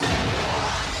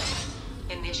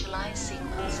Initialize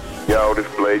sequence. Yo, this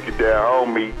Blaze, you there,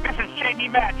 homie. This is Jamie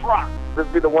Match Rock. This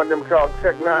be the one them called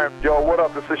Tech 9. Yo, what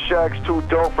up? This is Shag's Too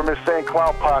Dope from Insane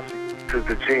Clown Posse. This is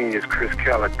the genius, Chris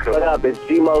Calico. What up? It's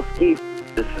G-Mo Ski.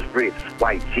 This is Ritz,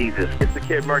 White Jesus. It's the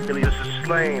Kid Mercury. This is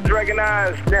Slain.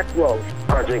 Dragonized. Necro,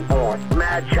 Project Born.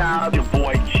 Mad Child. Your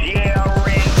boy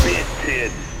Jerry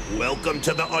Bitted. Welcome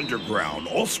to the Underground,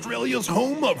 Australia's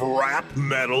home of rap,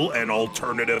 metal, and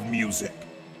alternative music.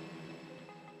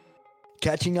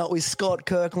 Catching up with Scott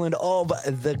Kirkland of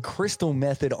the Crystal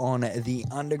Method on the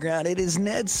Underground. It is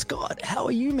Ned. Scott, how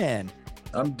are you, man?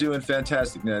 I'm doing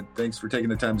fantastic, Ned. Thanks for taking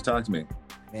the time to talk to me.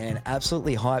 Man,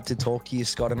 absolutely hyped to talk to you,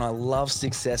 Scott, and I love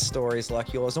success stories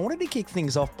like yours. I wanted to kick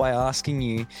things off by asking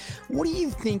you, what do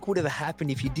you think would have happened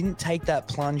if you didn't take that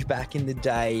plunge back in the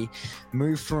day,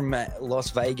 move from Las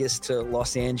Vegas to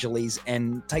Los Angeles,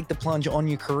 and take the plunge on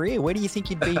your career? Where do you think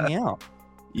you'd be now?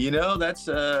 You know, that's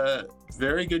a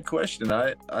very good question.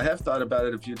 I have thought about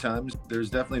it a few times. There's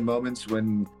definitely moments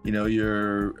when, you know,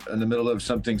 you're in the middle of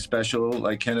something special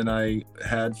like Ken and I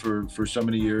had for so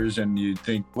many years, and you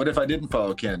think, what if I didn't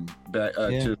follow Ken back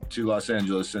to Los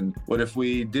Angeles? And what if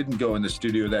we didn't go in the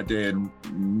studio that day and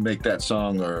make that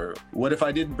song? Or what if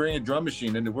I didn't bring a drum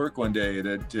machine into work one day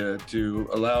that to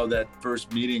allow that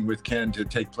first meeting with Ken to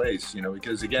take place? You know,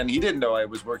 because again, he didn't know I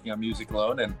was working on music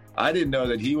alone, and I didn't know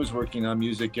that he was working on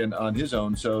music and on his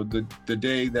own. So the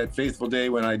day, that fateful day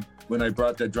when I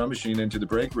brought that drum machine into the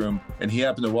break room and he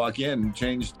happened to walk in,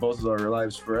 changed both of our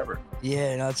lives forever.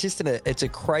 Yeah, no, it's a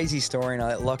crazy story,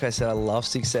 and like I said, I love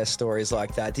success stories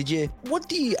like that. What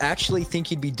do you actually think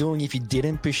you'd be doing if you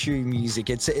didn't pursue music?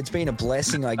 It's been a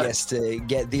blessing, I guess, to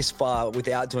get this far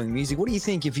without doing music. What do you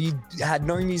think if you had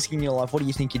no music in your life? What do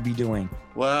you think you'd be doing?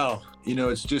 Wow. You know,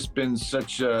 it's just been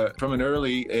such from an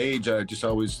early age, I just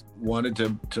always wanted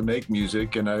to make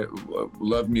music, and I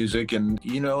love music. And,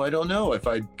 you know, I don't know if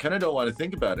I kind of don't want to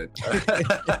think about it.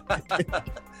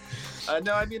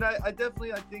 No, I mean, I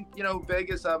definitely, I think, you know,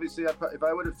 Vegas, obviously, if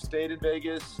I would have stayed in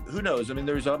Vegas, who knows? I mean,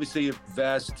 there's obviously a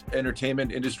vast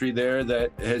entertainment industry there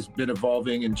that has been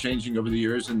evolving and changing over the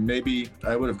years. And maybe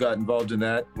I would have got involved in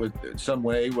that with some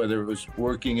way, whether it was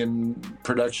working in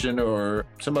production or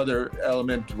some other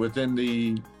element within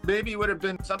maybe it would have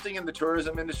been something in the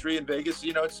tourism industry in Vegas.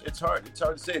 You know, it's hard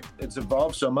to say. It's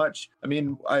evolved so much. I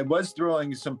mean, I was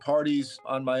throwing some parties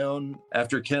on my own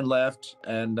after Ken left,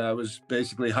 and I was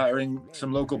basically hiring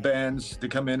some local bands to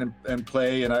come in and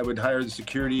play, and I would hire the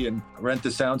security and rent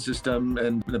the sound system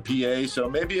and the PA. So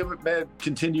maybe it may have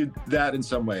continued that in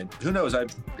some way. Who knows?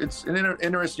 It's an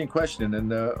interesting question,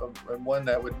 and one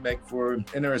that would make for an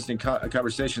interesting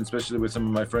conversation, especially with some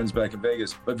of my friends back in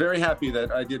Vegas. But very happy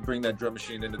that I did bring that drum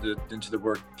machine into the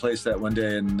workplace that one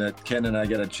day, and that Ken and I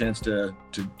got a chance to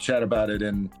chat about it.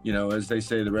 And, you know, as they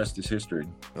say, the rest is history.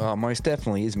 Oh, most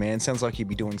definitely is, man. Sounds like you'd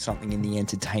be doing something in the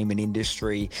entertainment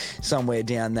industry somewhere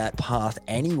down that path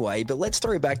anyway. But let's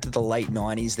throw back to the late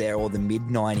 90s there, or the mid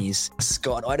 90s.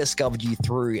 Scott, I discovered you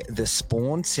through the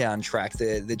Spawn soundtrack,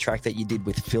 the track that you did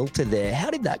with Filter there. How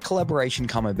did that collaboration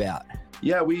come about?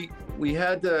 Yeah, we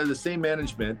had the same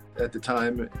management at the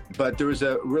time, but there was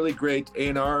a really great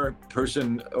A&R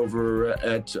person over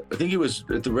at, I think he was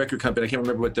at the record company. I can't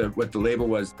remember what the label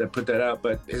was that put that out,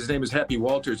 but his name is Happy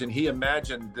Walters, and he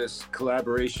imagined this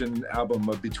collaboration album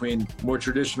between more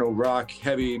traditional rock,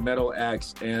 heavy metal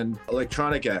acts and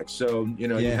electronic acts. So, you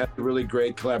know, you had really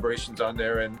great collaborations on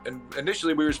there. And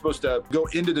initially we were supposed to go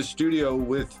into the studio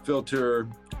with Filter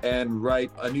and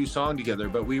write a new song together,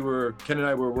 but Ken and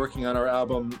I were working on our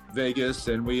album Vegas,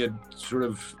 and we had sort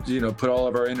of, you know, put all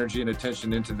of our energy and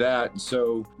attention into that.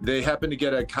 So they happened to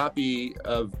get a copy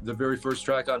of the very first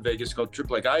track on Vegas called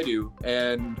Trip Like I Do,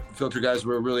 and Filter guys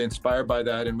were really inspired by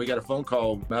that. And we got a phone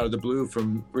call out of the blue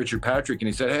from Richard Patrick, and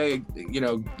he said, hey, you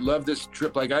know, love this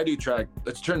Trip Like I Do track.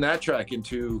 Let's turn that track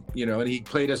into, you know, and he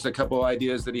played us a couple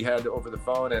ideas that he had over the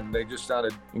phone, and they just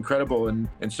sounded incredible.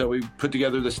 And so we put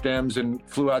together the stems and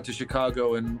flew out to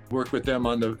Chicago and worked with them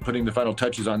on putting the final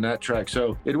touches on that track.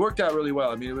 So it worked out really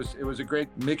well. I mean, it was a great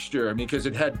mixture. I mean, because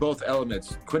it had both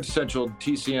elements, quintessential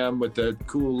TCM with the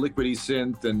cool liquidy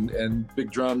synth and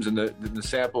big drums and the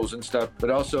samples and stuff, but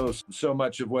also so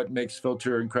much of what makes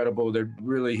Filter incredible. They're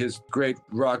really his great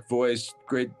rock voice,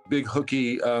 great big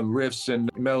hooky riffs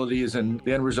and melodies, and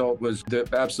the end result was the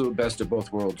absolute best of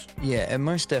both worlds. Yeah, it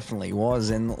most definitely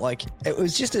was. And like, it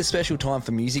was just a special time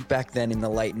for music back then in the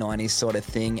late 90s sort of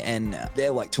thing, and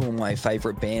they're like two of my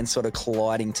favorite bands sort of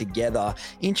colliding together.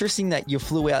 Interesting that you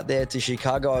flew out there to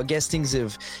Chicago Chicago, I guess things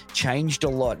have changed a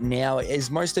lot now. Is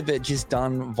most of it just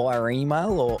done via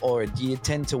email, or do you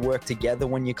tend to work together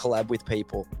when you collab with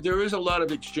people? There is a lot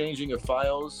of exchanging of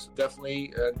files,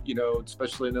 definitely,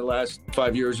 especially in the last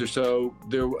 5 years or so.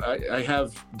 I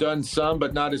have done some,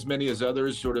 but not as many as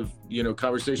others, sort of,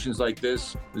 conversations like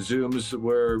this, Zooms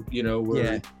where,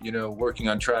 we're working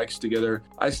on tracks together.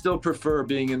 I still prefer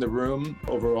being in the room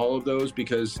over all of those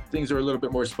because things are a little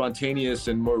bit more spontaneous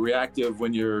and more reactive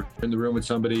when you're in the room with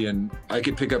somebody, and I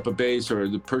could pick up a bass, or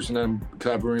the person I'm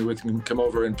collaborating with can come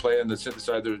over and play on the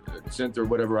synthesizer, synth or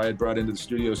whatever I had brought into the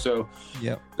studio. So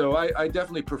I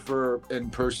definitely prefer in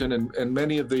person, and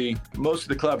most of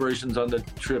the collaborations on the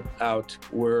trip out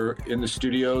were in the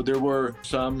studio. There were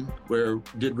some where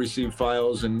did receive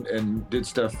files and did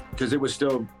stuff because it was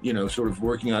still, sort of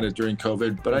working on it during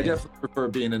COVID, but I definitely prefer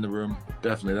being in the room.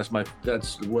 Definitely.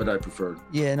 That's what I preferred.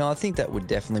 Yeah, no, I think that would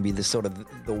definitely be the sort of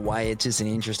the way. It's just an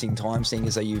interesting time, seeing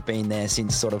as though you've been there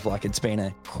since sort of like it's been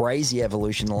a crazy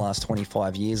evolution the last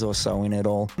 25 years or so in it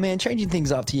all. Man, changing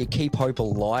things up to your Keep Hope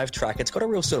Alive track, it's got a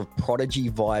real sort of Prodigy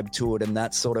vibe to it and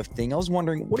that sort of thing. I was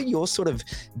wondering, what are your sort of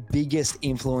biggest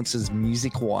influences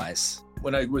music-wise?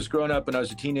 When I was growing up and I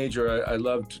was a teenager, I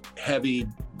loved heavy,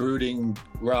 brooding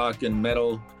rock and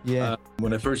metal. Yeah.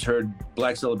 When I first heard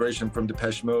Black Celebration from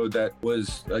Depeche Mode, that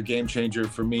was a game changer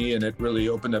for me, and it really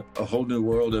opened up a whole new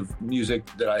world of music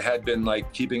that I had been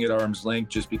like keeping at arm's length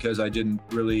just because I didn't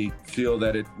really feel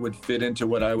that it would fit into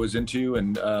what I was into.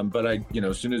 And but I,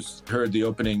 as soon as heard the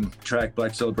opening track,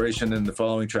 Black Celebration, and the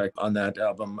following track on that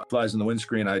album, Flies on the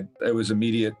Windscreen, it was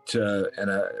immediate,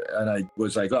 and I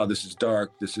was like, oh, this is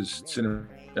dark, this is cinema.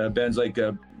 Bands like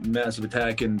Massive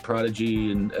Attack and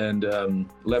Prodigy and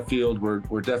Left Field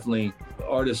were definitely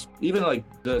artists. Even like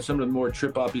some of the more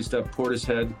trip-hoppy stuff,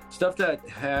 Portishead, stuff that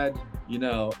had,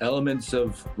 elements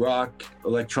of rock,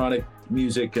 electronic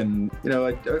music, and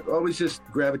I always just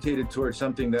gravitated towards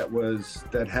something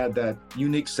that had that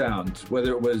unique sound,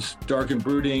 whether it was dark and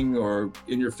brooding or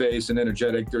in your face and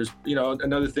energetic. There's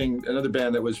another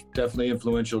band that was definitely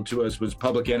influential to us was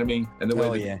Public Enemy, and the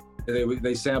way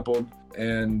they sampled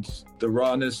and the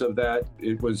rawness of that,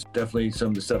 it was definitely some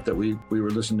of the stuff that we were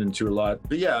listening to a lot.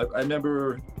 But yeah, I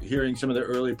remember hearing some of the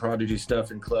early Prodigy stuff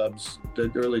in clubs,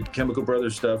 the early Chemical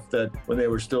Brothers stuff, that when they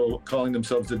were still calling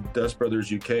themselves the Dust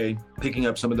Brothers UK, picking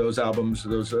up some of those albums,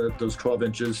 those 12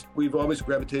 inches. We've always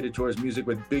gravitated towards music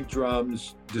with big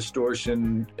drums,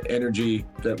 distortion, energy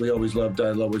that we always loved.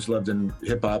 I always loved in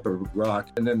hip hop or rock.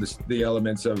 And then the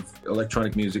elements of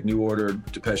electronic music, New Order,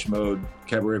 Depeche Mode,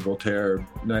 Cabaret Voltaire,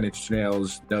 Nine Inch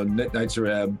Nails, Nights of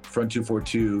Ebb, Front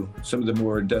 242, some of the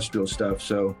more industrial stuff.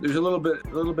 So there's a little bit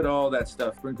of all that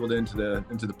stuff sprinkled into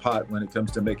the pot when it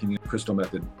comes to making Crystal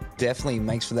Method. Definitely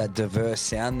makes for that diverse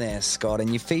sound there, Scott.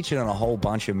 And you featured on a whole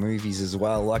bunch of movies as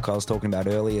well, like I was talking about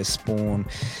earlier, Spawn.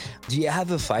 Do you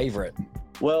have a favorite?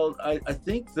 Well, I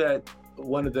think that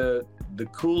one of the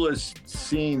coolest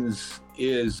scenes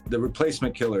is the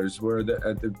Replacement Killers, where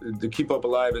the Keep Hope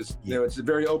Alive is, it's a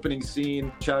very opening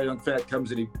scene. Chow Yun-Fat comes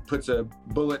and he puts a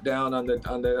bullet down on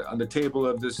the table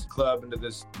of this club, into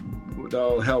this,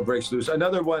 all hell breaks loose.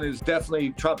 Another one is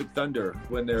definitely Tropic Thunder,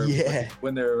 when he's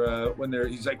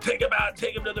like, take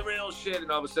him to the real shit, and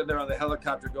all of a sudden they're on the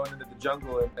helicopter going into the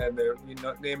jungle, and their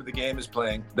name of the game is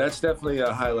playing. That's definitely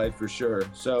a highlight for sure.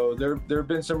 So there have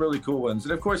been some really cool ones,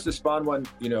 and of course the Spawn one,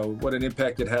 what an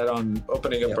impact it had on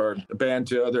opening up our band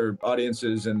to other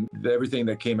audiences and everything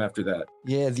that came after that.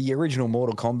 Yeah, the original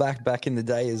Mortal Kombat back in the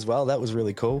day as well. That was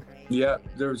really cool. Yeah,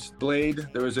 there's Blade.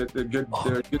 There was a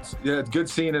good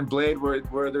scene in Blade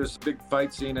where there's a big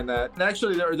fight scene in that. And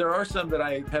actually, there are some that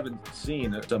I haven't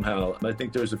seen somehow. I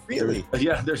think there's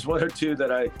there's one or two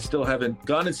that I still haven't.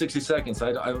 Gone in 60 Seconds.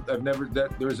 I've never.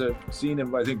 There's a scene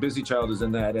in, I think Busy Child is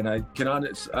in that, and I can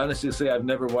honestly say I've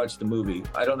never watched the movie.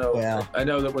 I don't know. Yeah. I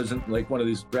know that wasn't like one of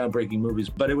these groundbreaking movies,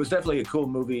 but it was definitely a cool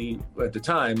movie at the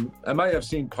time. I might have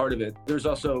seen part of it. There's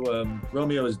also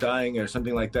Romeo is Dying or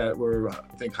something like that, where I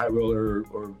think High Roller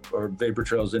or Vapor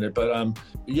Trail's in it. But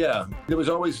it was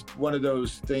always one of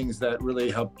those things that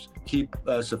really helped keep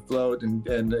us afloat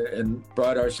and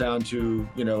brought our sound to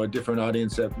a different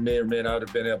audience that may or may not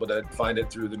have been able to find it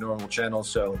through the normal channels.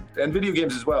 So, and video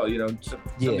games as well.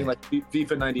 Something like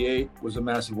FIFA 98 was a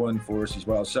massive one for us as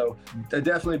well. So I've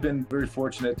definitely been very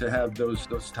fortunate to have those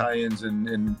tie-ins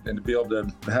and to be able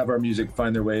to have our music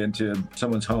find their way into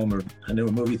someone's home or into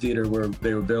a movie theater where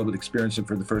they would be able to experience it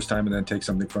for the first time and then take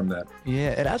something from that. Yeah,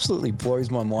 it absolutely blows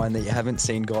my mind that you haven't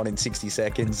seen Gone in 60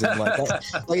 Seconds and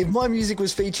Like, like if my music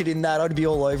was featured in that, I'd be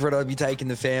all over it. I'd be taking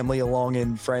the family along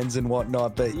and friends and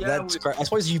whatnot. But that's great. I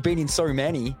suppose you've been in so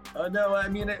many. No, I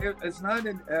mean it's not.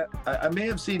 I may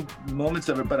have seen moments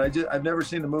of it, but I've never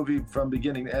seen the movie from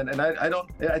beginning. And I don't.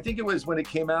 I think it was when it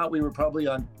came out. We were probably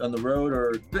on the road,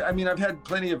 or I mean, I've had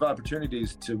plenty of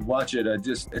opportunities to watch it.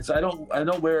 I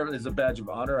don't wear it as a badge of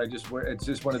honor. I just wear. It's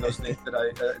just one of those things that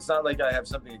it's not like I have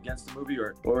something against the movie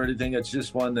or anything. It's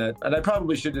just one that, and I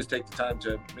probably should just take the time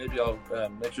to, maybe I'll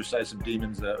exercise some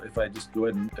demons if I just go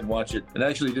ahead and watch it, and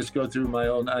actually just go through my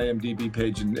own IMDb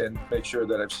page and make sure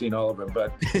that I've seen all of them.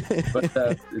 But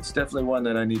it's definitely one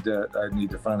that I need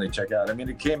to finally check out. I mean,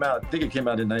 I think it came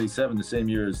out in '97, the same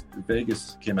year as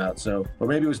Vegas came out. So, or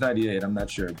maybe it was '98. I'm not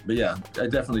sure. But yeah, I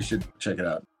definitely should check it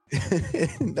out.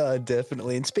 No,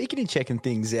 definitely. And speaking of checking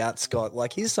things out, Scott,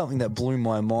 like here's something that blew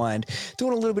my mind.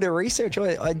 Doing a little bit of research,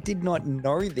 I did not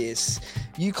know this.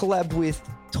 You collabed with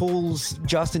Tools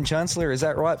Justin Chancellor, is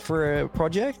that right, for a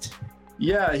project?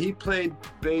 Yeah, he played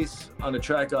bass on a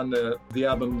track on the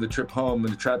album The Trip Home,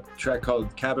 and the track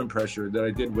called Cabin Pressure that I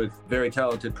did with very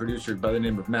talented producer by the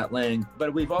name of Matt Lang.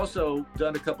 But we've also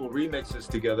done a couple remixes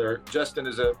together. Justin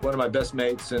is one of my best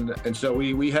mates, and so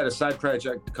we had a side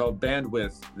project called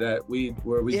Bandwidth that we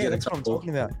did that's what I'm talking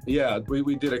about. Yeah,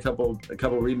 we did a couple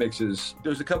remixes.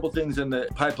 There's a couple things in the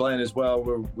pipeline as well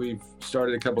where we've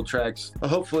started a couple tracks.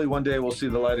 Hopefully one day we'll see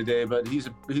the light of day, but he's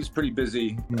pretty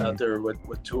busy out there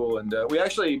with Tool, and we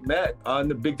actually met on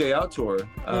the Big Day Out tour.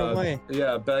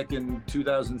 Yeah, back in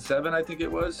 2007, I think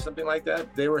it was, something like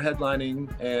that. They were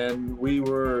headlining, and we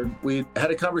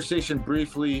had a conversation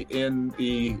briefly in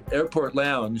the airport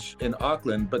lounge in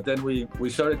Auckland, but then we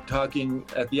started talking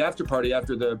at the after party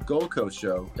after the Gold Coast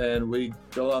show, and we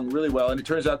got along really well. And it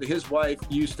turns out that his wife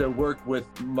used to work with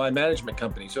my management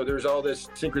company, so there's all this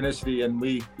synchronicity, and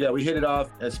we hit it off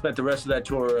and spent the rest of that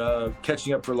tour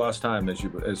catching up for lost time,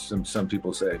 as some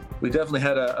people say. We definitely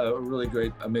had a really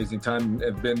great, amazing time, and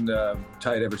have been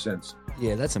tight ever since.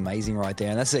 Yeah, that's amazing right there.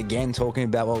 And that's, again, talking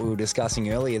about what we were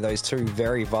discussing earlier, those two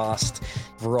very vast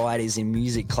varieties in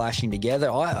music clashing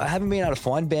together. I haven't been able to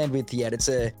find Bandwidth yet.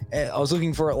 I was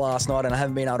looking for it last night and I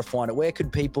haven't been able to find it. Where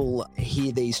could people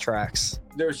hear these tracks?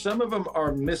 Some of them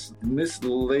are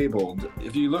mislabeled.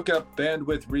 If you look up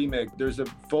Bandwidth remix, there's a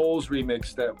Foles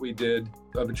remix that we did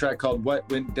of a track called What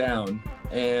Went Down,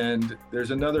 and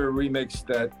there's another remix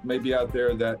that may be out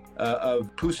there that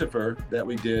of Pucifer that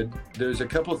we did. There's a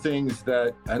couple things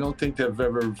that I don't think have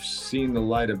ever seen the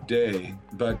light of day,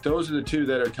 but those are the two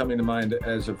that are coming to mind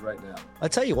as of right now. I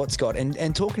tell you what, Scott,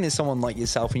 and talking to someone like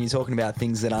yourself, and you're talking about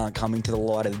things that aren't coming to the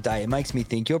light of the day, it makes me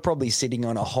think you're probably sitting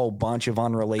on a whole bunch of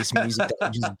unreleased music that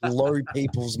would just blow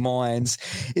people's minds.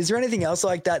 Is there anything else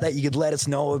like that you could let us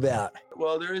know about?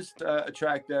 Well, there is a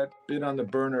track that's been on the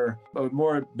burner,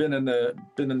 more been in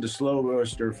the slow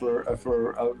roaster for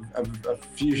a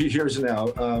few years now.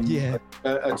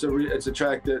 It's a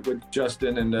track that with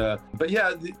Justin, and but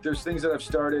yeah, there's things that I've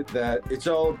started that it's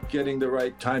all getting the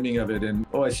right timing of it. And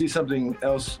I see something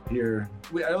else here.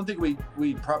 I don't think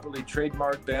we properly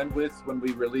trademarked Bandwidth when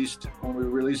we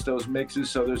released those mixes.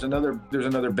 So there's another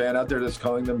band out there that's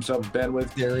calling themselves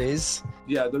Bandwidth. There is.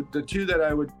 Yeah, the two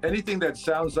that anything that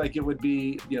sounds like it would be,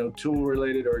 Tool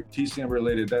related or TCM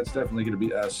related, that's definitely going to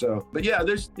be us. So, but yeah,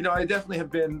 I definitely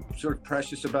have been sort of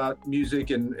precious about music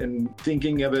and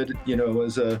thinking of it,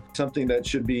 as something that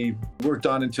should be worked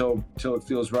on until it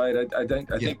feels right. I think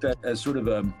that as sort of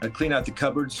a clean out the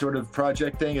cupboard sort of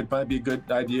project thing, it might be a good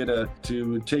idea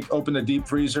to open the deep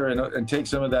freezer and take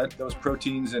some of those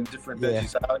proteins and different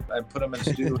veggies out and put them in a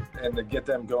stew and to get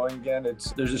them going again.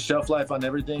 There's a shelf life on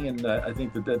everything, and I think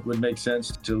that would make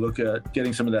sense to look at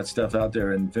getting some of that stuff out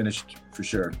there and finished for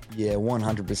sure. Yeah,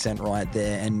 100% right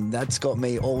there. And that's got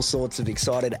me all sorts of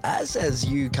excited, as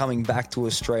you coming back to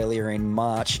Australia in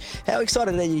March. How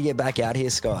excited are you to get back out here,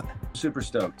 Scott? Super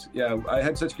stoked. Yeah, I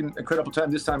had such an incredible time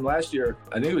this time last year.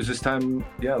 I think it was this time,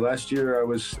 last year I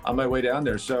was on my way down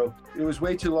there. So it was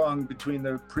way too long between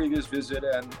the previous visit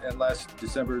and last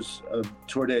December's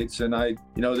tour dates. And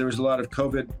there was a lot of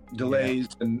COVID delays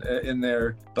in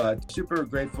there, but super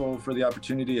grateful for the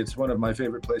opportunity. It's one of my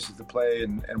favorite places to play,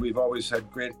 and we've always had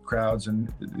great crowds,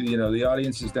 and the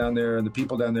audiences down there and the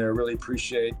people down there really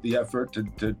appreciate the effort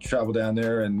to travel down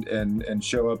there and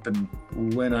show up. And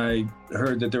when I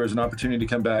heard that there was an opportunity to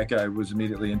come back, I was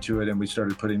immediately into it, and we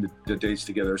started putting the dates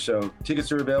together. So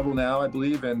tickets are available now, I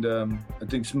believe, and I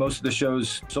think most of the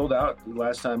shows sold out the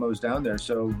last time I was down there.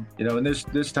 So and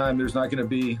this time there's not going to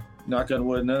be, knock on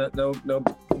wood,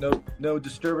 no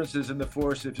disturbances in the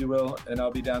force, if you will, and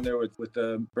I'll be down there with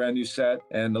a brand new set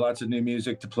and lots of new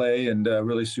music to play, and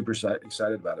really super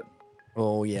excited about it.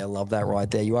 Oh, yeah, love that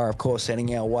right there. You are, of course,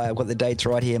 heading our way. I've got the dates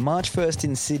right here. March 1st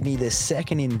in Sydney, the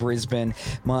 2nd in Brisbane,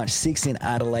 March 6th in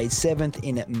Adelaide, 7th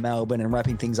in Melbourne, and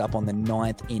wrapping things up on the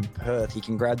 9th in Perth. You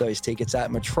can grab those tickets at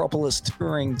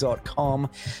metropolistouring.com.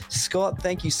 Scott,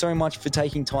 thank you so much for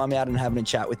taking time out and having a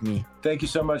chat with me. Thank you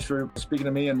so much for speaking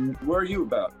to me. And where are you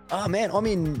about? Oh, man,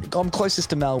 I'm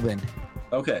closest to Melbourne.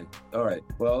 Okay. All right.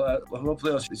 Well,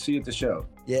 hopefully I'll see you at the show.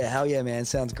 Yeah, hell yeah, man.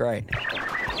 Sounds great.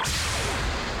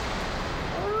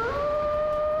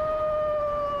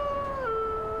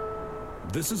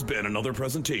 This has been another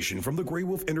presentation from the Grey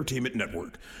Wolf Entertainment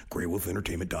Network,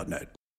 greywolfentertainment.net.